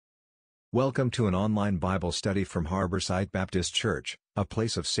Welcome to an online Bible study from HarborSite Baptist Church, a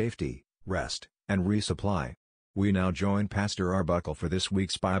place of safety, rest, and resupply. We now join Pastor Arbuckle for this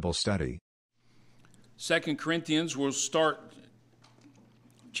week's Bible study. 2 Corinthians, we'll start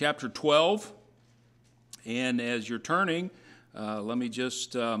chapter 12. And as you're turning, let me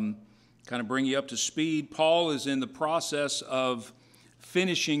just kind of bring you up to speed. Paul is in the process of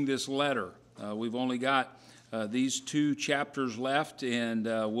finishing this letter. We've only got these two chapters left, and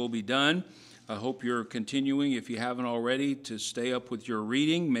we'll be done. I hope you're continuing, if you haven't already, to stay up with your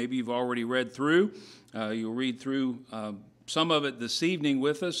reading. Maybe you've already read through. You'll read through some of it this evening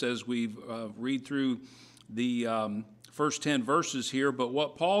with us as we read through the first 10 verses here. But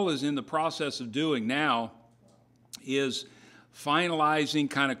what Paul is in the process of doing now is finalizing,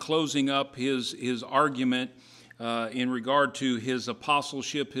 kind of closing up his argument in regard to his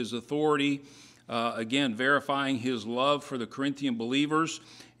apostleship, his authority, again, verifying his love for the Corinthian believers.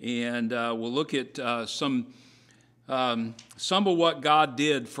 And we'll look at some of what God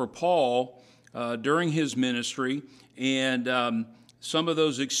did for Paul during his ministry, and some of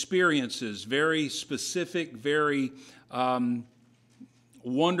those experiences, very specific, very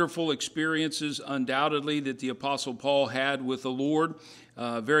wonderful experiences, undoubtedly, that the Apostle Paul had with the Lord.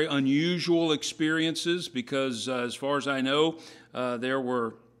 Very unusual experiences, because as far as I know, there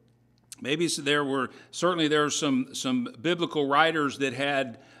were some biblical writers that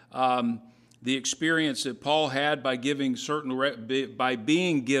had the experience that Paul had by being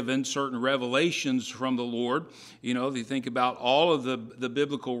given certain revelations from the Lord. You know, if you think about all of the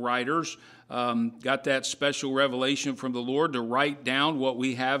biblical writers, got that special revelation from the Lord to write down what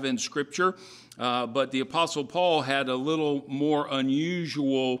we have in Scripture. But the Apostle Paul had a little more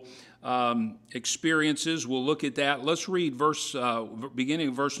unusual experiences. We'll look at that. Let's read beginning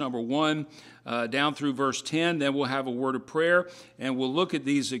of verse number 1 down through verse 10. Then we'll have a word of prayer, and we'll look at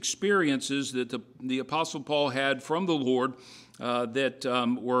these experiences that the Apostle Paul had from the Lord that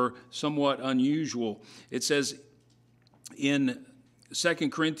were somewhat unusual. It says in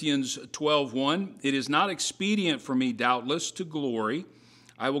 2 Corinthians 12:1, "It is not expedient for me, doubtless, to glory.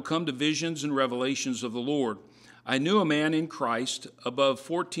 I will come to visions and revelations of the Lord. I knew a man in Christ above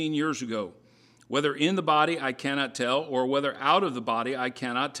 14 years ago. Whether in the body I cannot tell, or whether out of the body I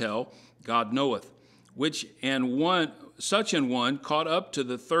cannot tell, God knoweth. Such an one caught up to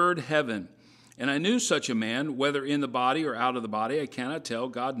the third heaven. And I knew such a man, whether in the body or out of the body I cannot tell,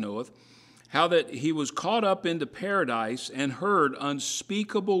 God knoweth, how that he was caught up into paradise and heard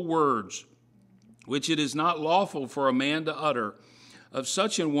unspeakable words, which it is not lawful for a man to utter. Of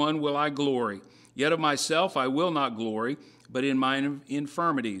such an one will I glory. Yet of myself I will not glory, but in mine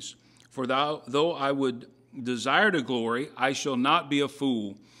infirmities. For though I would desire to glory, I shall not be a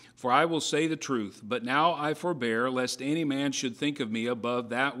fool. For I will say the truth. But now I forbear, lest any man should think of me above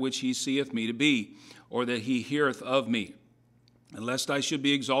that which he seeth me to be, or that he heareth of me. And lest I should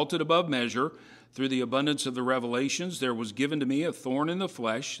be exalted above measure, through the abundance of the revelations, there was given to me a thorn in the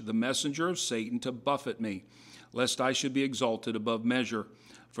flesh, the messenger of Satan, to buffet me, lest I should be exalted above measure.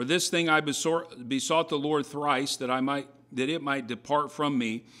 For this thing I besought the Lord thrice, that it might depart from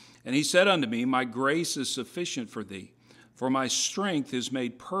me. And he said unto me, My grace is sufficient for thee, for my strength is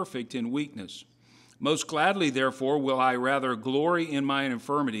made perfect in weakness. Most gladly, therefore, will I rather glory in mine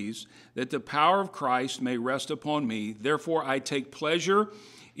infirmities, that the power of Christ may rest upon me. Therefore I take pleasure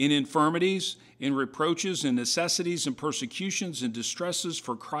in infirmities, in reproaches, in necessities, in persecutions, and distresses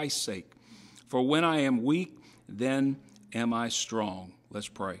for Christ's sake. For when I am weak, then am I strong." Let's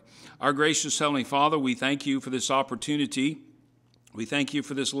pray. Our gracious Heavenly Father, we thank you for this opportunity. We thank you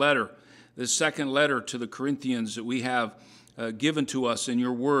for this letter, this second letter to the Corinthians that we have given to us in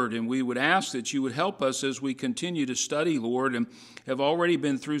your word. And we would ask that you would help us as we continue to study, Lord, and have already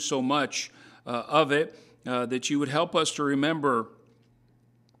been through so much of it, that you would help us to remember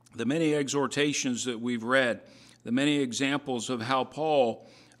the many exhortations that we've read, the many examples of how Paul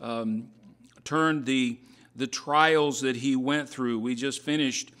turned the trials that he went through. We just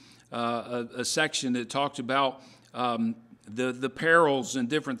finished a section that talked about the perils and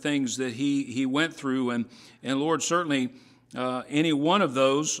different things that he went through. And Lord, certainly any one of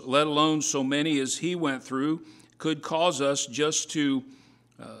those, let alone so many as he went through, could cause us just to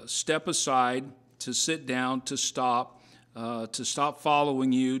step aside, to sit down, to stop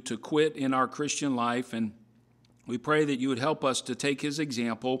following you, to quit in our Christian life. And we pray that you would help us to take his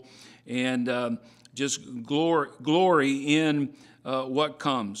example and just glory in what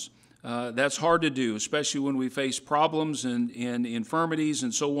comes. That's hard to do, especially when we face problems and infirmities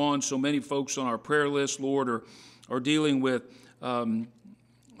and so on. So many folks on our prayer list, Lord, are dealing with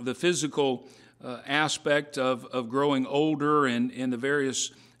the physical aspect of growing older and the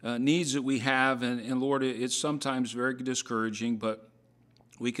various needs that we have. And Lord, it's sometimes very discouraging, but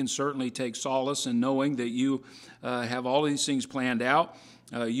we can certainly take solace in knowing that you have all these things planned out.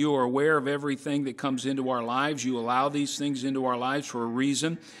 You are aware of everything that comes into our lives. You allow these things into our lives for a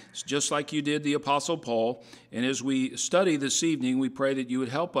reason. It's just like you did the Apostle Paul. And as we study this evening, we pray that you would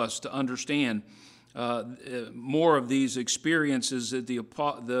help us to understand more of these experiences that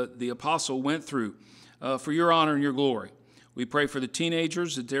the Apostle went through for your honor and your glory. We pray for the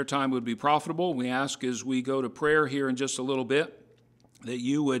teenagers that their time would be profitable. We ask as we go to prayer here in just a little bit that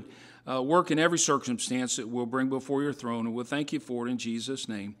you would work in every circumstance that we'll bring before your throne, and we'll thank you for it in Jesus'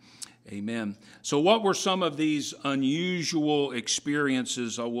 name. Amen. So what were some of these unusual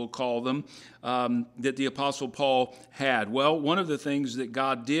experiences, I will call them, that the Apostle Paul had? Well, one of the things that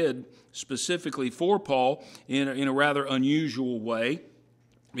God did specifically for Paul in a rather unusual way,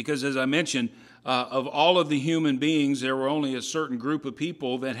 because as I mentioned, of all of the human beings, there were only a certain group of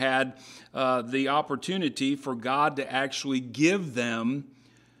people that had the opportunity for God to actually give them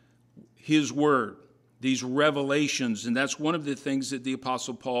His Word, these revelations. And that's one of the things that the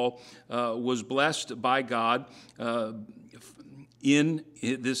Apostle Paul was blessed by God in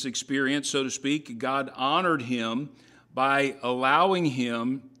this experience, so to speak. God honored him by allowing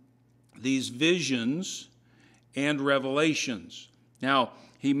him these visions and revelations. Now,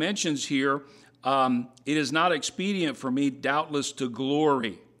 he mentions here, it is not expedient for me, doubtless, to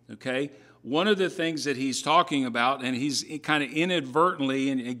glory, okay? One of the things that he's talking about, and he's kind of inadvertently,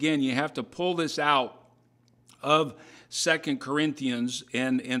 and again, you have to pull this out of 2 Corinthians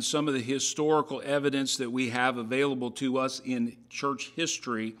and some of the historical evidence that we have available to us in church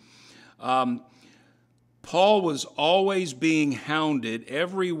history. Paul was always being hounded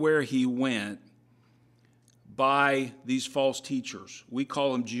everywhere he went by these false teachers. We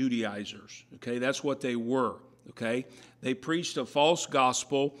call them Judaizers, okay? That's what they were, okay? They preached a false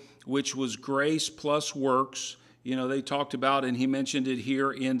gospel, which was grace plus works. You know, they talked about, and he mentioned it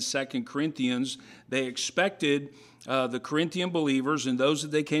here in 2 Corinthians, they expected the Corinthian believers and those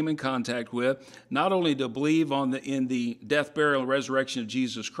that they came in contact with not only to believe in the death, burial, and resurrection of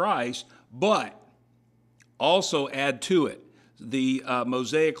Jesus Christ, but also add to it the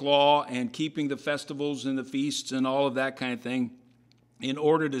Mosaic law and keeping the festivals and the feasts and all of that kind of thing in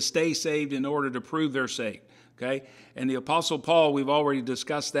order to stay saved, in order to prove they're saved. Okay? And the Apostle Paul, we've already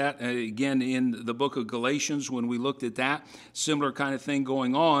discussed that again in the book of Galatians when we looked at that, similar kind of thing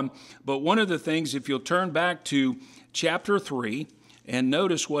going on. But one of the things, if you'll turn back to chapter 3 and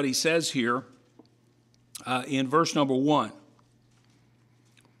notice what he says here in verse number 1.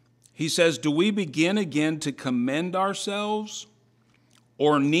 He says, do we begin again to commend ourselves,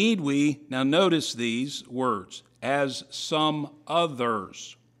 or need we, now notice these words, as some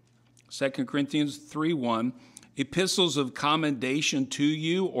others? 2 Corinthians 3:1, epistles of commendation to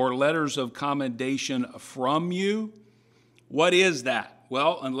you, or letters of commendation from you? What is that?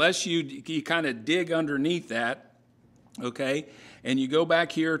 Well, unless you kind of dig underneath that, okay, and you go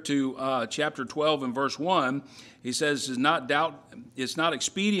back here to chapter 12 and verse 1, he says, it's not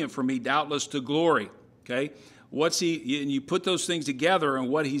expedient for me, doubtless, to glory, okay? And you put those things together, and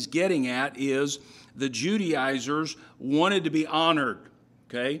what he's getting at is the Judaizers wanted to be honored,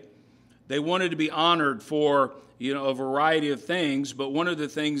 okay? They wanted to be honored for, a variety of things, but one of the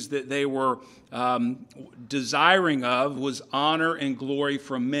things that they were desiring of was honor and glory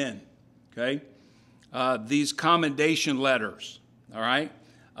from men, okay? These commendation letters, all right?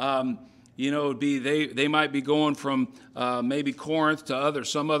 It'd be they might be going from maybe Corinth to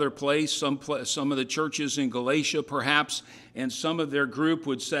some other place, some of the churches in Galatia perhaps, and some of their group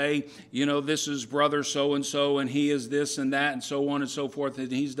would say, this is brother so-and-so, and he is this and that, and so on and so forth, and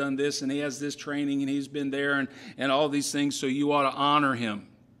he's done this, and he has this training, and he's been there, and all these things, so you ought to honor him.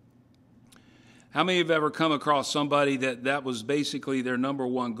 How many have ever come across somebody that was basically their number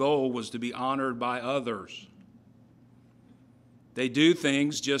one goal was to be honored by others? They do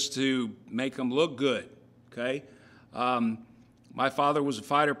things just to make them look good, okay? My father was a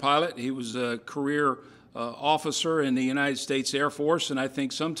fighter pilot. He was a career officer in the United States Air Force, and I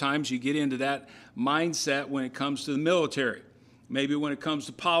think sometimes you get into that mindset when it comes to the military, maybe when it comes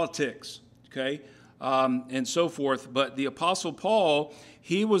to politics, okay, and so forth. But the Apostle Paul,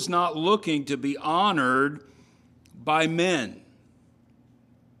 he was not looking to be honored by men.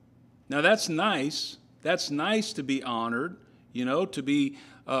 Now, that's nice. That's nice to be honored, to be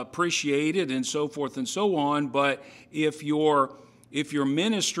appreciated and so forth and so on. But if your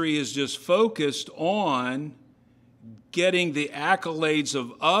ministry is just focused on getting the accolades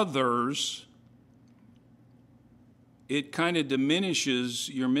of others, it kind of diminishes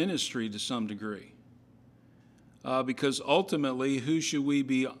your ministry to some degree. because ultimately, who should we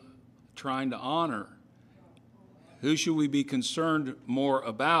be trying to honor? Who should we be concerned more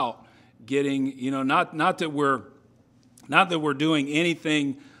about getting? Not that we're doing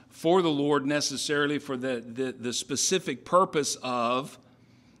anything for the Lord necessarily for the specific purpose of,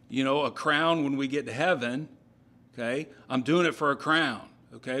 a crown when we get to heaven. Okay, I'm doing it for a crown.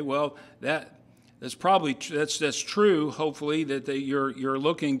 Okay, well that's probably that's true. Hopefully that you're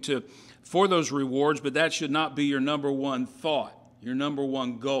looking for those rewards, but that should not be your number one thought, your number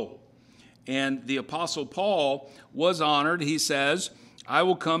one goal. And the Apostle Paul was honored. He says, "I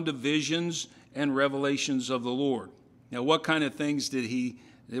will come to visions and revelations of the Lord." Now, what kind of things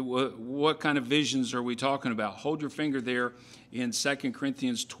what kind of visions are we talking about? Hold your finger there in 2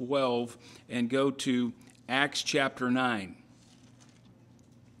 Corinthians 12 and go to Acts chapter 9.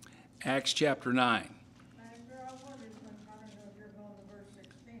 Acts chapter 9. I don't know if you're going to verse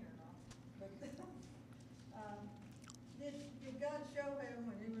 16 or not, but did God show him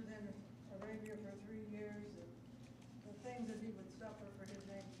when he was in Arabia for 3 years the things that he would suffer for his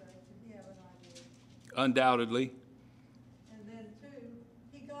name's sake? Did he have an idea? Undoubtedly. And then two,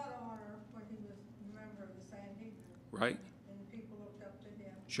 he got honor when he was a member of the Sanhedrin. Right. And people looked up to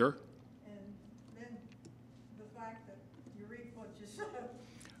him. Sure. And then the fact that you reap what you sow comes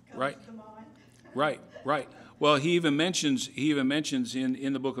Right. to mind. Right. Well, he even mentions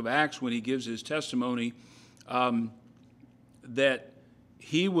in the book of Acts when he gives his testimony that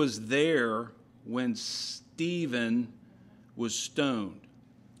he was there when Stephen was stoned,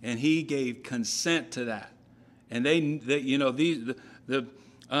 and he gave consent to that. And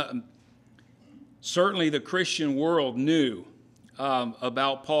certainly the Christian world knew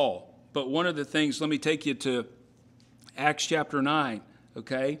about Paul. But one of the things, let me take you to Acts chapter 9,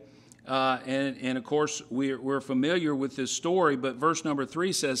 okay? And of course, we're familiar with this story, but verse number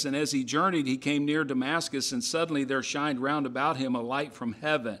 3 says, "And as he journeyed, he came near Damascus, and suddenly there shined round about him a light from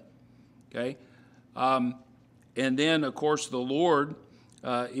heaven." Okay? And then, of course, the Lord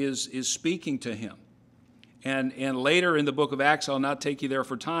is speaking to him. And later in the book of Acts, I'll not take you there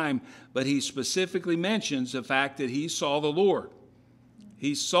for time, but he specifically mentions the fact that he saw the Lord.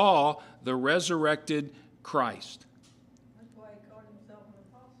 He saw the resurrected Christ. That's why he called himself an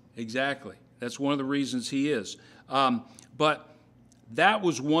apostle. Exactly. That's one of the reasons he is. But that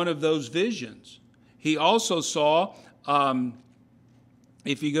was one of those visions. He also saw,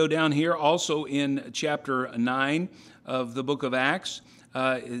 if you go down here, also in chapter 9 of the book of Acts,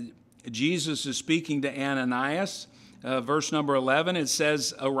 Jesus is speaking to Ananias. Verse number 11, it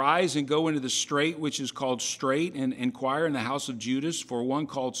says, "Arise and go into the strait, which is called Straight, and inquire in the house of Judas for one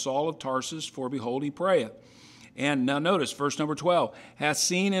called Saul of Tarsus, for behold, he prayeth." And now notice, verse number 12, "Hath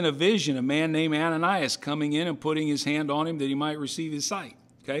seen in a vision a man named Ananias coming in and putting his hand on him that he might receive his sight."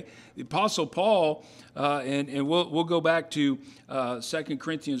 Okay, the Apostle Paul, and we'll go back to 2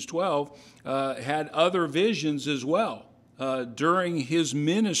 Corinthians 12, had other visions as well during his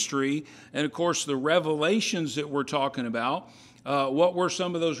ministry. And of course, the revelations that we're talking about, what were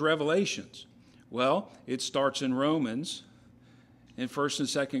some of those revelations? Well, it starts in Romans, in 1st and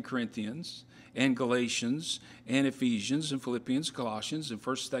 2nd Corinthians, and Galatians, and Ephesians, and Philippians, Colossians, and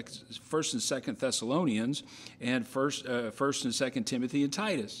 1st and 2nd Thessalonians, and 1st and 2nd Timothy, and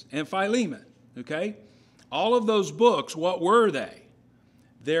Titus, and Philemon. Okay? All of those books, what were they?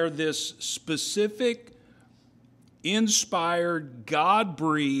 They're this specific, inspired,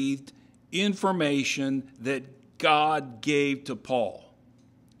 God-breathed information that God gave to Paul.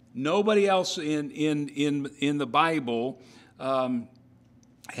 Nobody else in the Bible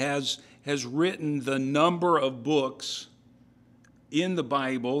has written the number of books in the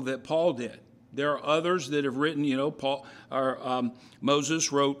Bible that Paul did. There are others that have written,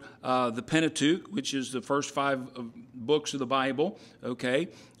 Moses wrote the Pentateuch, which is the first 5 books of the Bible. Okay,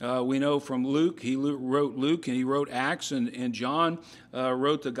 we know from Luke, he wrote Luke, and he wrote Acts, and John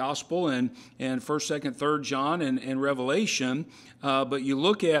wrote the Gospel, and 1st, 2nd, 3rd John, and Revelation. But you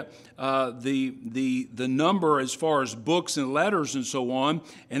look at the number as far as books and letters and so on,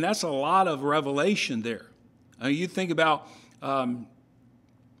 and that's a lot of revelation there. You think about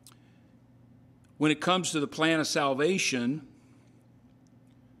when it comes to the plan of salvation,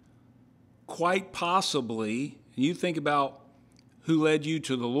 quite possibly, and you think about who led you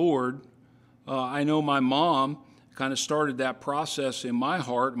to the Lord. I know my mom kind of started that process in my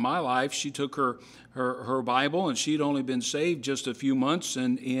heart, my life. She took her Bible, and she'd only been saved just a few months,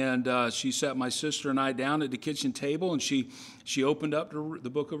 and she sat my sister and I down at the kitchen table, and she opened up the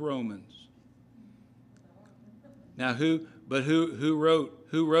book of Romans. Now, who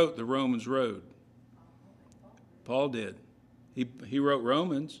wrote the Romans Road? Paul did. He wrote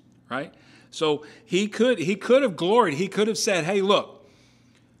Romans, right? So he could have gloried. He could have said, hey, look,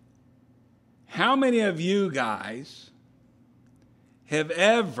 how many of you guys have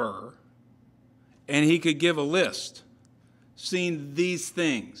ever, and he could give a list, seen these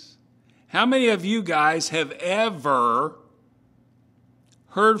things? How many of you guys have ever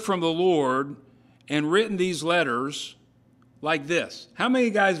heard from the Lord and written these letters like this? How many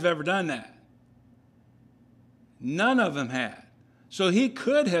guys have ever done that? None of them had. So he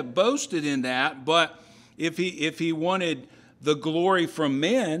could have boasted in that, but if he wanted the glory from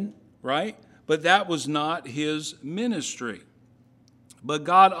men, right? But that was not his ministry. But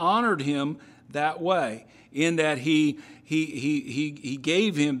God honored him that way, in that he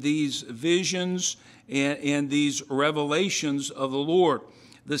gave him these visions and these revelations of the Lord.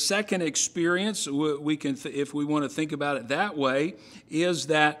 The second experience, we can, if we want to think about it that way, is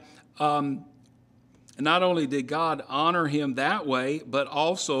that not only did God honor him that way, but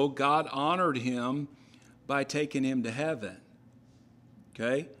also God honored him by taking him to heaven.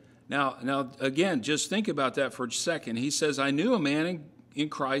 Okay? Now again, just think about that for a second. He says, I knew a man in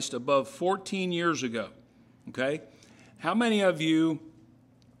Christ above 14 years ago. Okay? How many of you,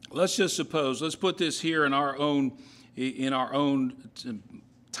 let's just suppose, let's put this here in our own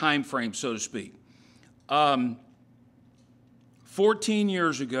time frame, so to speak. 14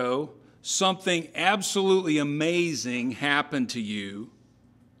 years ago, something absolutely amazing happened to you.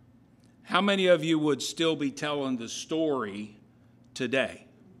 How many of you would still be telling the story today?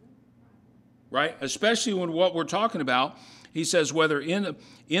 Right? Especially when what we're talking about, he says, whether in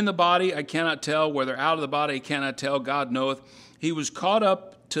the body I cannot tell, whether out of the body I cannot tell, God knoweth. He was caught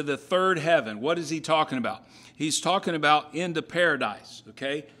up to the third heaven. What is he talking about? He's talking about into paradise,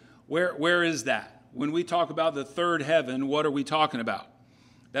 okay? Where is that? When we talk about the third heaven, what are we talking about?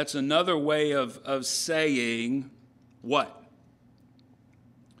 That's another way of saying what?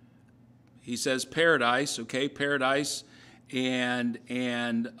 He says paradise, okay? Paradise and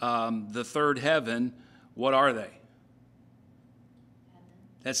the third heaven, what are they?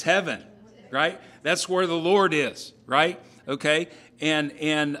 That's heaven, right? That's where the Lord is, right? Okay, and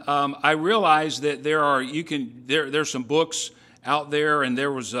I realize that there's some books out there, and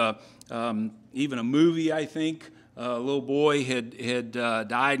there was even a movie, I think. A little boy had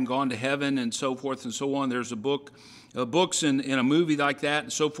died and gone to heaven, and so forth and so on. There's books in a movie like that,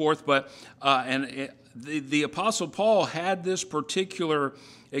 and so forth. But the Apostle Paul had this particular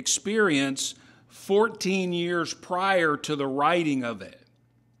experience 14 years prior to the writing of it.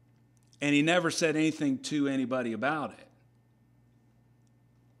 And he never said anything to anybody about it.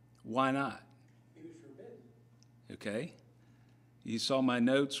 Why not? He was forbidden. Okay. You saw my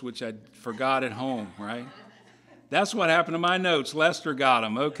notes, which I forgot at home, right? That's what happened to my notes. Lester got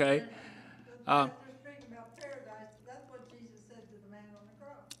them. Okay. We're speaking about paradise, but that's what Jesus said to the man on the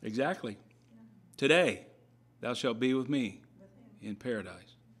cross. Exactly. Today, thou shalt be with me in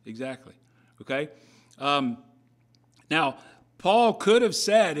paradise. Exactly. Okay. Now, Paul could have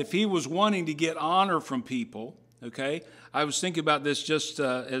said, if he was wanting to get honor from people, okay, I was thinking about this just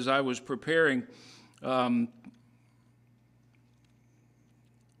as I was preparing. When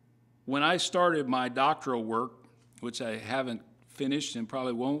I started my doctoral work, which I haven't finished and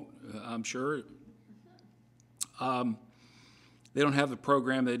probably won't, I'm sure, they don't have the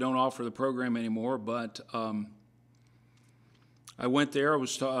program. They don't offer the program anymore, but I went there. I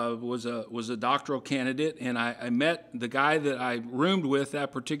was a doctoral candidate, and I met the guy that I roomed with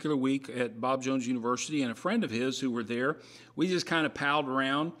that particular week at Bob Jones University, and a friend of his who were there. We just kind of palled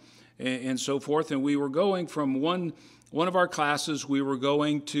around and so forth, and we were going from one of our classes. We were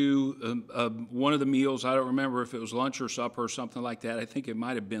going to one of the meals. I don't remember if it was lunch or supper or something like that. I think it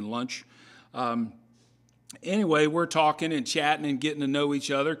might have been lunch. Anyway, we're talking and chatting and getting to know each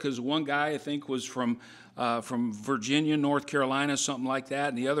other, because one guy, I think, was from Virginia, North Carolina, something like that,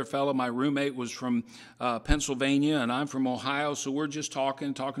 and the other fellow, my roommate, was from Pennsylvania, and I'm from Ohio. So we're just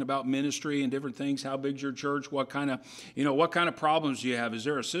talking about ministry and different things. How big's your church? What kind of problems do you have? Is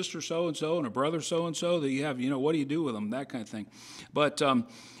there a sister so and so and a brother so and so that you have? What do you do with them? That kind of thing. But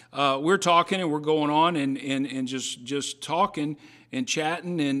we're talking and we're going on and just talking and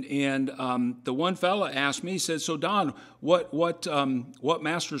chatting, and the one fella asked me, he said, "So Don, what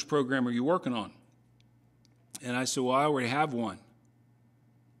master's program are you working on?" And I said, "Well, I already have one."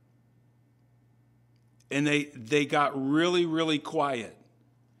 And they got really, really quiet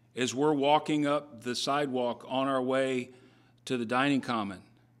as we're walking up the sidewalk on our way to the dining common.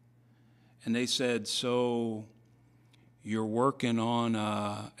 And they said, "So you're working on,"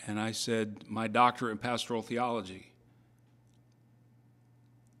 and I said, "My doctorate in pastoral theology."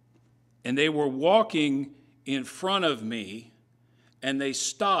 And they were walking in front of me, and they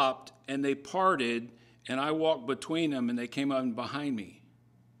stopped and they parted, and I walked between them, and they came up behind me.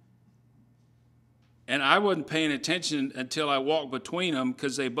 And I wasn't paying attention until I walked between them,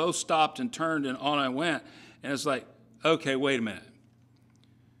 because they both stopped and turned, and on I went. And it's like, okay, wait a minute.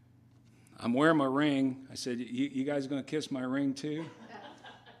 I'm wearing my ring. I said, you guys going to kiss my ring too?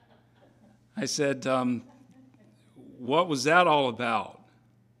 I said, what was that all about?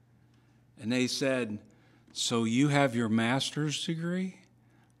 And they said, so you have your master's degree?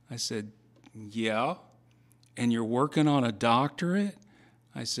 I said, yeah. And you're working on a doctorate?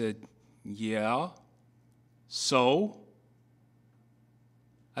 I said, yeah. So?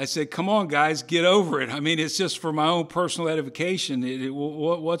 I said, come on, guys, get over it. I mean, it's just for my own personal edification.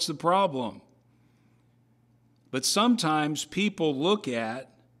 What's the problem? But sometimes people look at,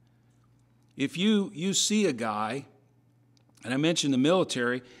 if you see a guy, and I mentioned the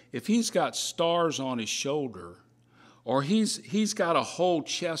military, if he's got stars on his shoulder, or he's got a whole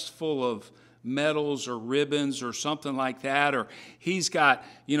chest full of medals or ribbons or something like that, or he's got,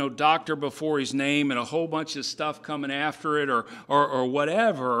 doctor before his name and a whole bunch of stuff coming after it, or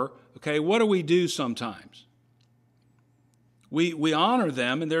whatever, okay, what do we do sometimes? We honor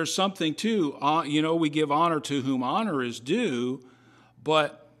them, and there's something to, we give honor to whom honor is due,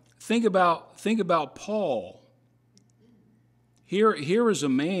 but think about Paul. Here is a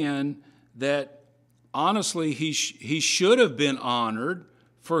man that honestly he should have been honored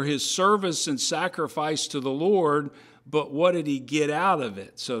for his service and sacrifice to the Lord, but what did he get out of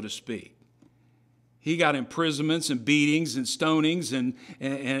it, so to speak? He got imprisonments and beatings and stonings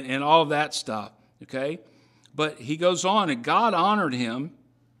and all of that stuff, okay? But he goes on, and God honored him.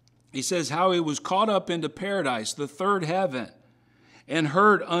 He says how he was caught up into paradise, the third heaven, and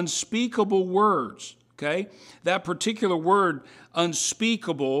heard unspeakable words, okay? That particular word,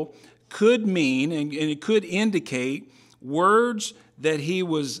 unspeakable, could mean, and it could indicate words that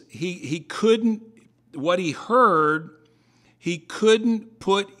he couldn't, what he heard, he couldn't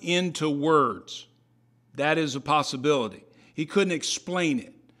put into words. That is a possibility. He couldn't explain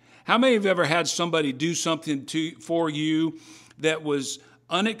it. How many of you ever had somebody do something for you that was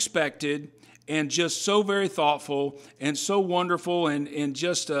unexpected and just so very thoughtful and so wonderful and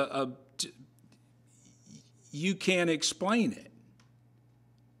just you can't explain it?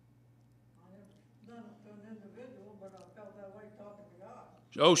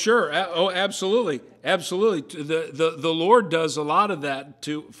 Oh, sure. Oh, absolutely. Absolutely. The Lord does a lot of that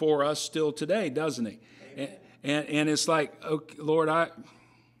for us still today, doesn't he? And it's like, okay, Lord,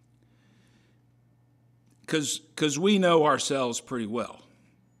 because we know ourselves pretty well,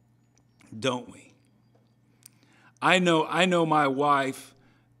 don't we? I know my wife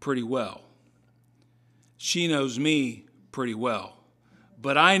pretty well. She knows me pretty well.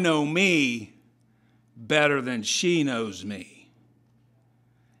 But I know me better than she knows me.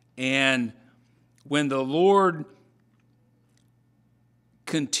 And when the Lord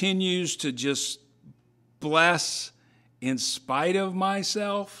continues to just bless in spite of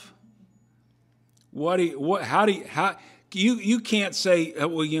myself, you can't say,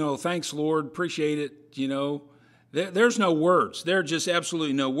 well, thanks, Lord, appreciate it, There's no words. There are just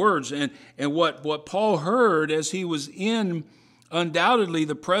absolutely no words. And what Paul heard as he was in undoubtedly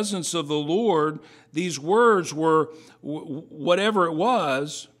the presence of the Lord, these words were, whatever it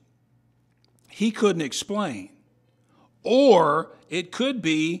was, he couldn't explain. Or it could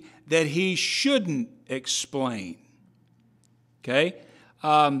be that he shouldn't explain. Okay?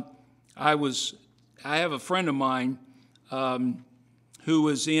 I have a friend of mine who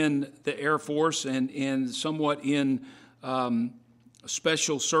was in the Air Force and somewhat in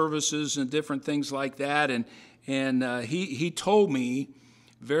special services and different things like that. And he told me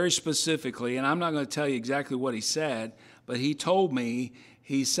very specifically, and I'm not going to tell you exactly what he said, but he told me,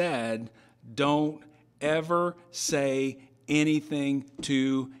 he said, don't ever say anything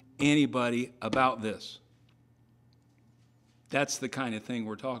to anybody about this. That's the kind of thing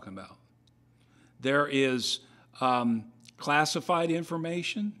we're talking about. There is classified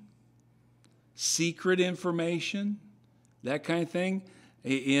information, secret information, that kind of thing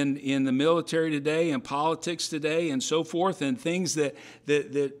in the military today and politics today and so forth, and things that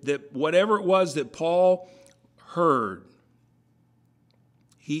whatever it was that Paul heard,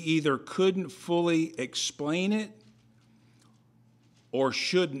 he either couldn't fully explain it or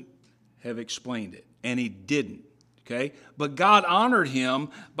shouldn't have explained it, and he didn't. Okay? But God honored him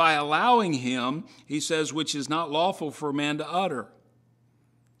by allowing him, he says, which is not lawful for a man to utter.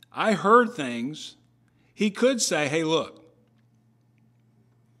 I heard things. He could say, hey, look,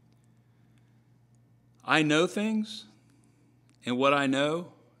 I know things, and what I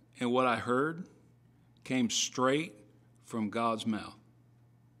know and what I heard came straight from God's mouth.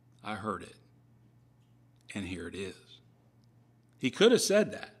 I heard it, and here it is. He could have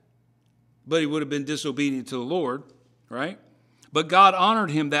said that, but he would have been disobedient to the Lord, right? But God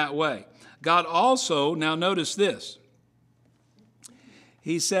honored him that way. God also, now notice this.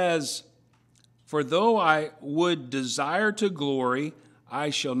 He says, for though I would desire to glory, I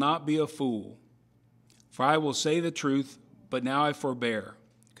shall not be a fool. For I will say the truth, but now I forbear.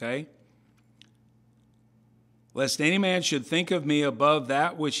 Okay? Lest any man should think of me above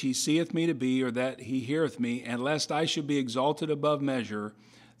that which he seeth me to be, or that he heareth me, and lest I should be exalted above measure,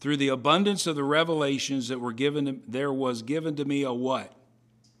 through the abundance of the revelations that were given, there was given to me a what?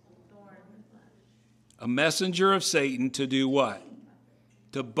 A messenger of Satan to do what?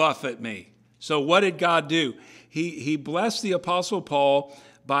 To buffet me. So what did God do? He blessed the Apostle Paul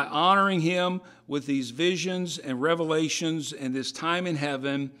by honoring him with these visions and revelations and this time in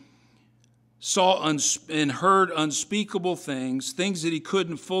heaven, saw and heard unspeakable things that he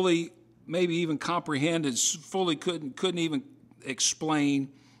couldn't fully, maybe even comprehend, and fully couldn't even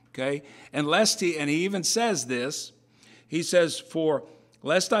explain. Okay, and he even says this. He says, "For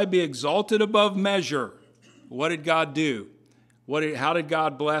lest I be exalted above measure." What did God do? How did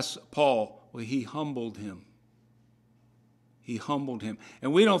God bless Paul? Well, he humbled him. He humbled him,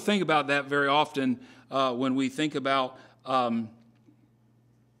 and we don't think about that very often when we think about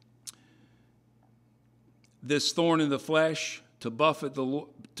this thorn in the flesh to buffet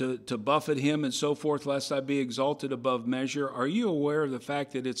to buffet him and so forth, lest I be exalted above measure. Are you aware of the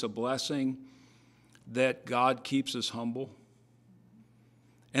fact that it's a blessing that God keeps us humble?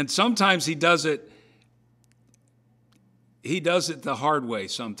 And sometimes he does it the hard way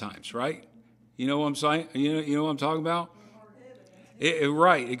sometimes, right? You know what I'm saying? You know what I'm talking about?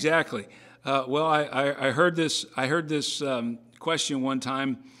 Right, exactly. Well, I heard this question one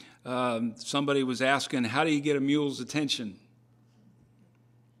time. Somebody was asking, how do you get a mule's attention?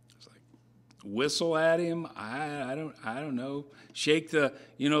 It's like, whistle at him. I don't know. Shake the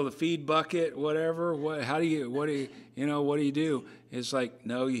feed bucket, whatever. What do you do? It's like,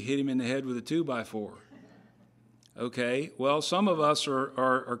 no, you hit him in the head with a 2x4. Okay. Well, some of us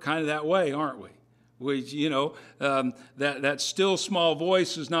are kind of that way, aren't we? That still small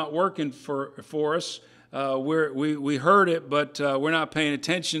voice is not working for us. We heard it, but we're not paying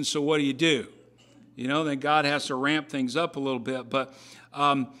attention. So what do? Then God has to ramp things up a little bit. But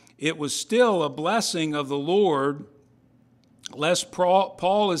it was still a blessing of the Lord, lest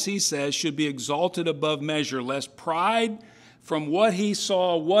Paul, as he says, should be exalted above measure, lest pride from what he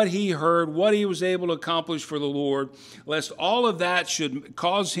saw, what he heard, what he was able to accomplish for the Lord, lest all of that should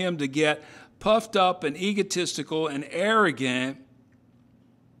cause him to get puffed up and egotistical and arrogant.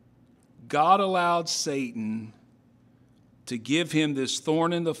 God allowed Satan to give him this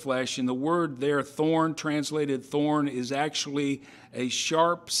thorn in the flesh. And the word there, thorn, translated thorn, is actually a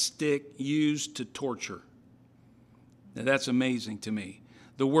sharp stick used to torture. Now that's amazing to me.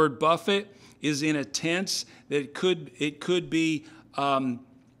 The word buffet is in a tense that it could be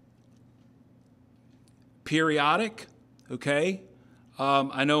periodic, okay?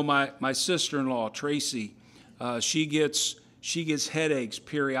 I know my sister-in-law, Tracy, she gets headaches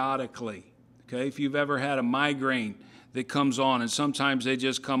periodically, okay? If you've ever had a migraine that comes on, and sometimes they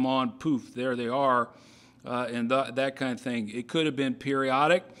just come on, poof, there they are, and that kind of thing. It could have been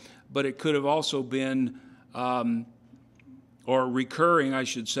periodic, but it could have also been, or recurring, I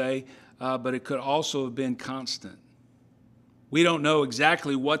should say, but it could also have been constant. We don't know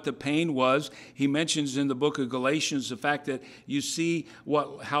exactly what the pain was. He mentions in the book of Galatians the fact that you see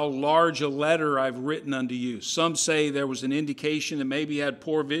how large a letter I've written unto you. Some say there was an indication that maybe he had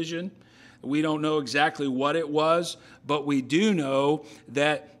poor vision. We don't know exactly what it was, but we do know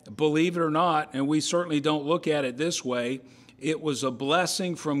that, believe it or not, and we certainly don't look at it this way, it was a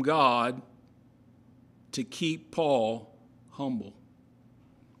blessing from God to keep Paul humble.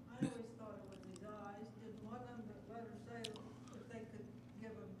 I always thought it was his eyes. Did one of them letters say if they could give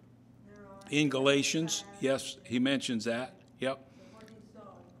him their eyes? In Galatians, yes, he mentions that. Yep. What he saw.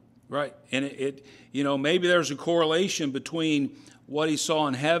 Right. And it maybe there's a correlation between what he saw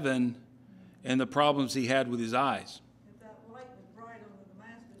in heaven and the problems he had with his eyes. If that light was bright on the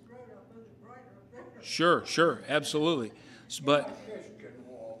Damascus Road, I'll put it brighter up there. Sure, absolutely. But Fish can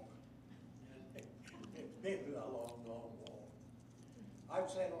walk. It's been a long walk. I've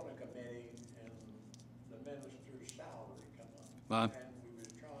sat on a committee and the minister's salary come up. And we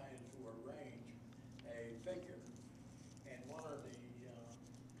was trying to arrange a figure. And one of the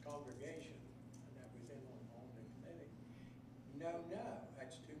congregation that was in on the committee, no,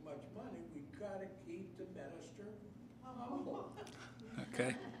 that's too much money. We got to keep the minister Okay.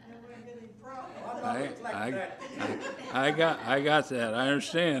 And we're getting problems. I'm not reflecting that. I got that. I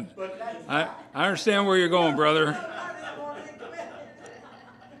understand. But that's I understand where you're going, brother. I didn't want to quit.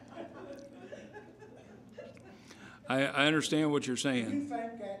 I understand what you're Do you saying. think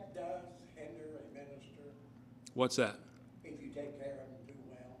that does hinder a minister What's that? if you take care of him too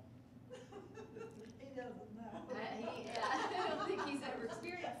well? He doesn't know. I don't think he's ever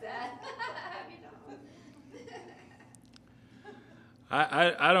experienced that.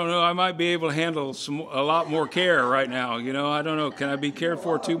 I don't know. I might be able to handle a lot more care right now. You know, I don't know. Can I be cared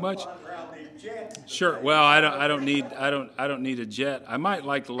for too much? Around these jets. Sure. Well, I don't need a jet. I might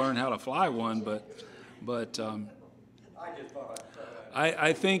like to learn how to fly one, but I just thought I'd throw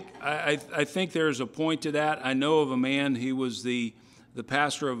that. I think there's a point to that. I know of a man. He was the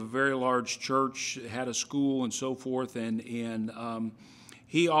pastor of a very large church, had a school and so forth, and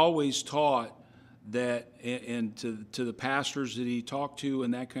he always taught that, and to the pastors that he talked to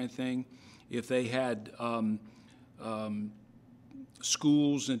and that kind of thing, if they had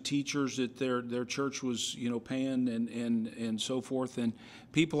schools and teachers that their church was, you know, paying and so forth, and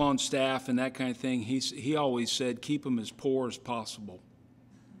people on staff and that kind of thing, he always said keep them as poor as possible.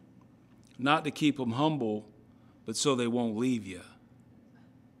 Not to keep them humble, but so they won't leave you.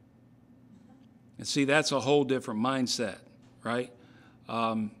 And see, that's a whole different mindset, right?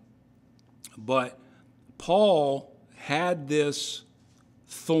 But Paul had this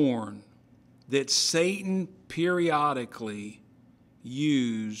thorn that Satan periodically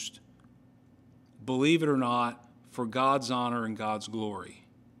used, believe it or not, for God's honor and God's glory.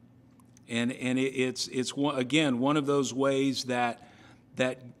 And it's one of those ways that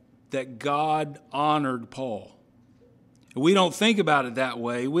God honored Paul. We don't think about it that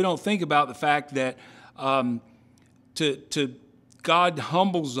way. We don't think about the fact that God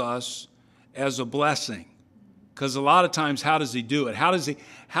humbles us as a blessing. Because a lot of times, how does he do it? How does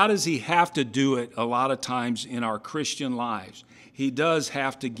he have to do it a lot of times in our Christian lives? He does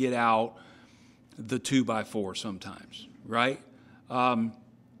have to get out the 2x4 sometimes, right? And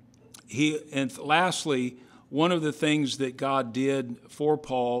lastly, one of the things that God did for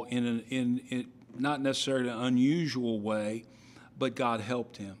Paul in not necessarily an unusual way, but God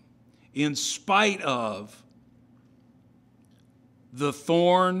helped him. In spite of the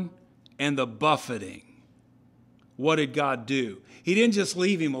thorn and the buffeting, what did God do? He didn't just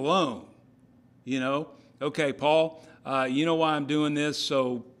leave him alone. You know, okay, Paul, you know why I'm doing this,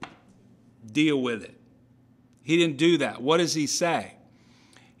 so deal with it. He didn't do that. What does he say?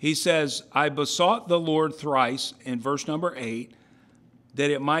 He says, I besought the Lord thrice, in verse number 8,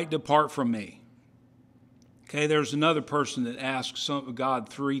 that it might depart from me. Okay, there's another person that asked God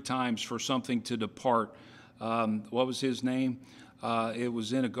 3 times for something to depart. What was his name? It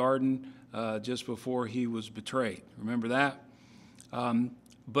was in a garden just before he was betrayed. Remember that?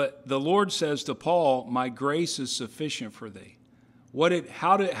 But the Lord says to Paul, my grace is sufficient for thee.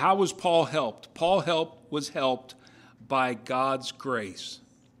 How was Paul helped? Paul was helped by God's grace.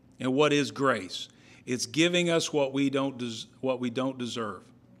 And what is grace? It's giving us what we don't deserve.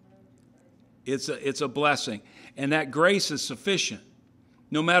 It's a blessing. And that grace is sufficient.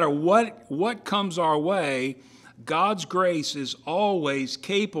 No matter what comes our way, God's grace is always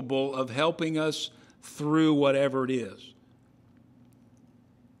capable of helping us through whatever it is.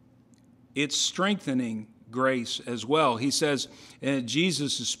 It's strengthening grace as well. He says, and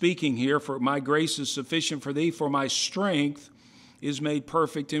Jesus is speaking here, for my grace is sufficient for thee, for my strength is made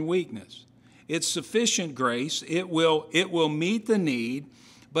perfect in weakness. It's sufficient grace. It will meet the need,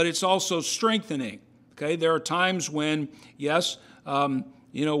 but it's also strengthening. Okay, there are times when, yes, when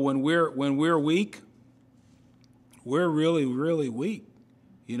we're weak, we're really, really weak.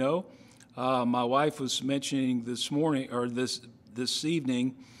 You know, my wife was mentioning this morning or this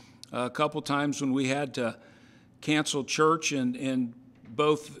evening a couple times when we had to cancel church and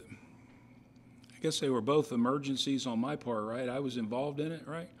both. I guess they were both emergencies on my part, right? I was involved in it,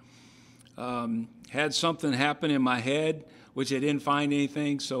 right? Had something happen in my head, which I didn't find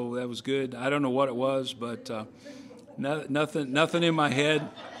anything, so that was good. I don't know what it was, but nothing in my head.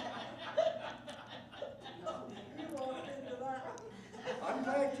 I'm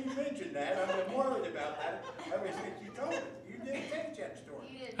glad you mentioned that. I've been worried about that ever since you told me. You didn't finish that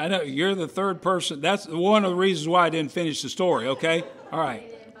story. I know, you're the third person. That's one of the reasons why I didn't finish the story, okay? All right.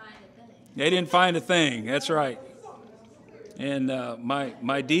 They didn't find a thing. That's right. And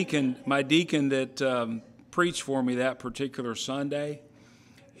my deacon that preached for me that particular Sunday,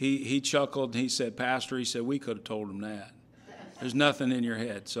 he chuckled and he said, Pastor, he said, we could have told him that. There's nothing in your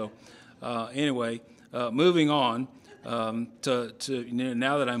head. So anyway, moving on to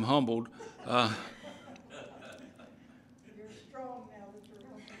now that I'm humbled,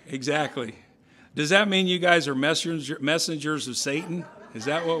 Exactly. Does that mean you guys are messengers of Satan? Is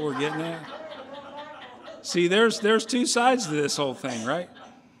that what we're getting at? See, there's two sides to this whole thing, right?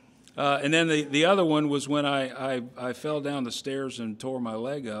 And then the other one was when I fell down the stairs and tore my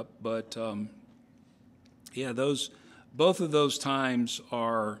leg up. But yeah, both of those times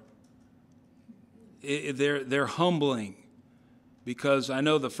are they're humbling, because I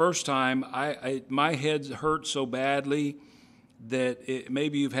know the first time my head hurt so badly that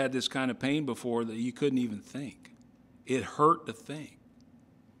maybe you've had this kind of pain before that you couldn't even think. It hurt to think.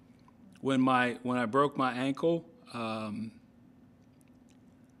 When I broke my ankle,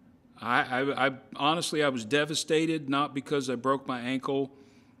 I honestly, I was devastated, not because I broke my ankle,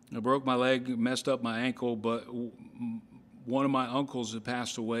 I broke my leg, messed up my ankle, but one of my uncles had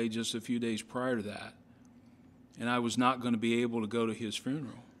passed away just a few days prior to that, and I was not going to be able to go to his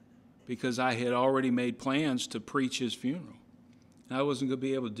funeral because I had already made plans to preach his funeral, and I wasn't going to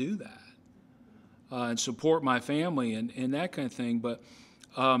be able to do that and support my family and that kind of thing. But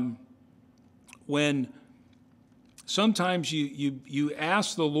when sometimes you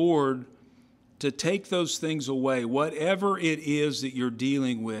ask the Lord to take those things away, whatever it is that you're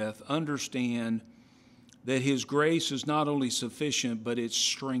dealing with, understand that His grace is not only sufficient, but it's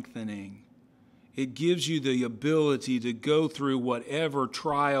strengthening. It gives you the ability to go through whatever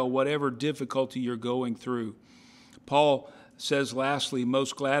trial, whatever difficulty you're going through. Paul says lastly,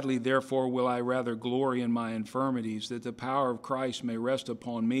 most gladly, therefore, will I rather glory in my infirmities, that the power of Christ may rest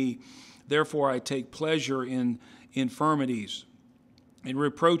upon me. Therefore, I take pleasure in infirmities, in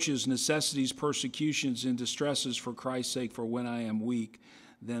reproaches, necessities, persecutions, and distresses for Christ's sake, for when I am weak,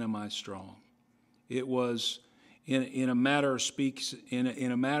 then am I strong. It was, in a matter of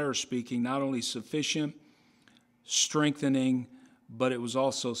speaking, not only sufficient, strengthening, but it was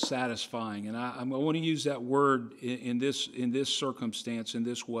also satisfying. And I want to use that word in this circumstance, in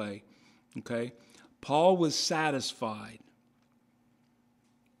this way. Okay? Paul was satisfied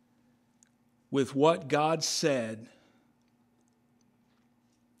with what God said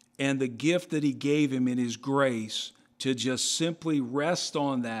and the gift that He gave him in His grace to just simply rest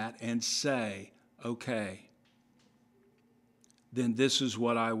on that and say, okay, then this is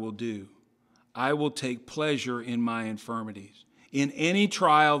what I will do. I will take pleasure in my infirmities. In any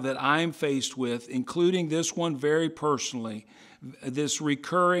trial that I'm faced with, including this one very personally, this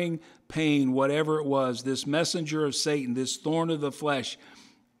recurring pain, whatever it was, this messenger of Satan, this thorn of the flesh,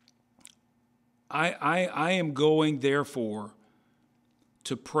 I am going, therefore,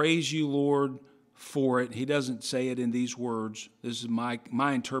 to praise you, Lord, for it. He doesn't say it in these words. This is my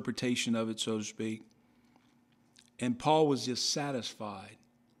interpretation of it, so to speak. And Paul was just satisfied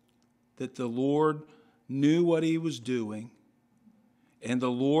that the Lord knew what He was doing, and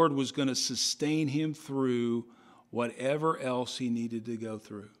the Lord was going to sustain him through whatever else he needed to go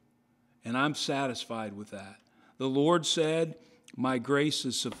through. And I'm satisfied with that. The Lord said, my grace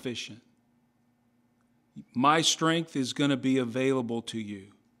is sufficient. My strength is going to be available to you.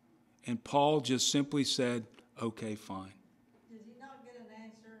 And Paul just simply said, okay, fine. Did he not get an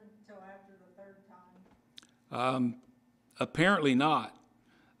answer until after the third time? Apparently not.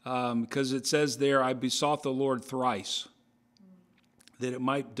 Because it says there, I besought the Lord thrice that it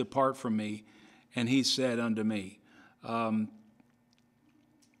might depart from me. And He said unto me,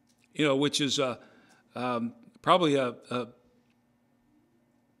 which is probably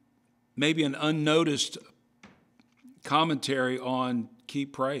maybe an unnoticed commentary on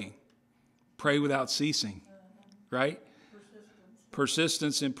keep praying. Pray without ceasing, right?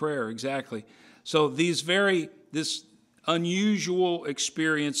 Persistence in prayer, exactly. So this unusual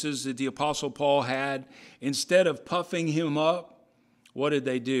experiences that the Apostle Paul had, instead of puffing him up, what did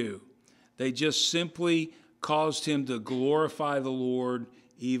they do? They just simply caused him to glorify the Lord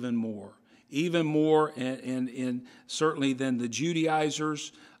even more. Even more, and certainly than the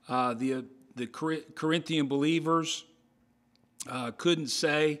Judaizers, the Corinthian believers couldn't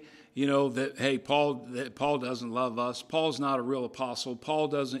say, that, hey, Paul doesn't love us. Paul's not a real apostle. Paul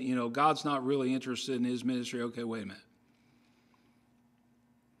doesn't, God's not really interested in his ministry. Okay, wait a minute.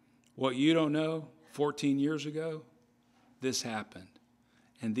 What you don't know, 14 years ago, this happened.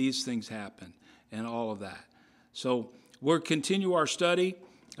 And these things happened, and all of that. So we'll continue our study,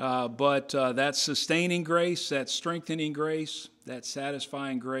 but that sustaining grace, that strengthening grace, that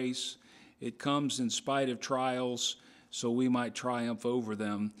satisfying grace, it comes in spite of trials, so we might triumph over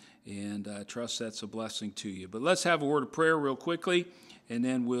them, and I trust that's a blessing to you. But let's have a word of prayer real quickly, and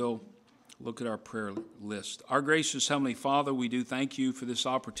then we'll look at our prayer list. Our gracious Heavenly Father, we do thank you for this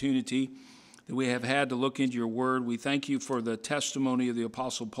opportunity that we have had to look into your word. We thank you for the testimony of the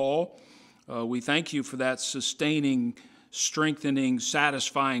Apostle Paul. We thank you for that sustaining strengthening,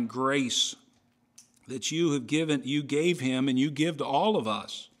 satisfying grace that you gave him and you give to all of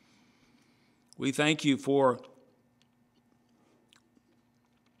us. We thank you for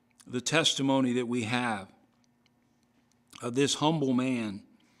the testimony that we have of this humble man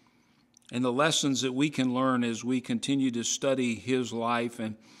and the lessons that we can learn as we continue to study his life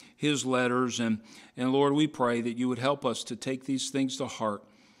and his letters. And Lord, we pray that you would help us to take these things to heart.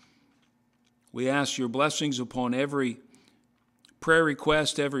 We ask your blessings upon every prayer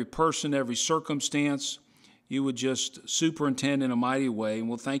request, every person, every circumstance. You would just superintend in a mighty way, and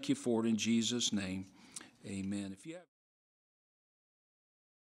we'll thank you for it in Jesus' name. Amen. If you have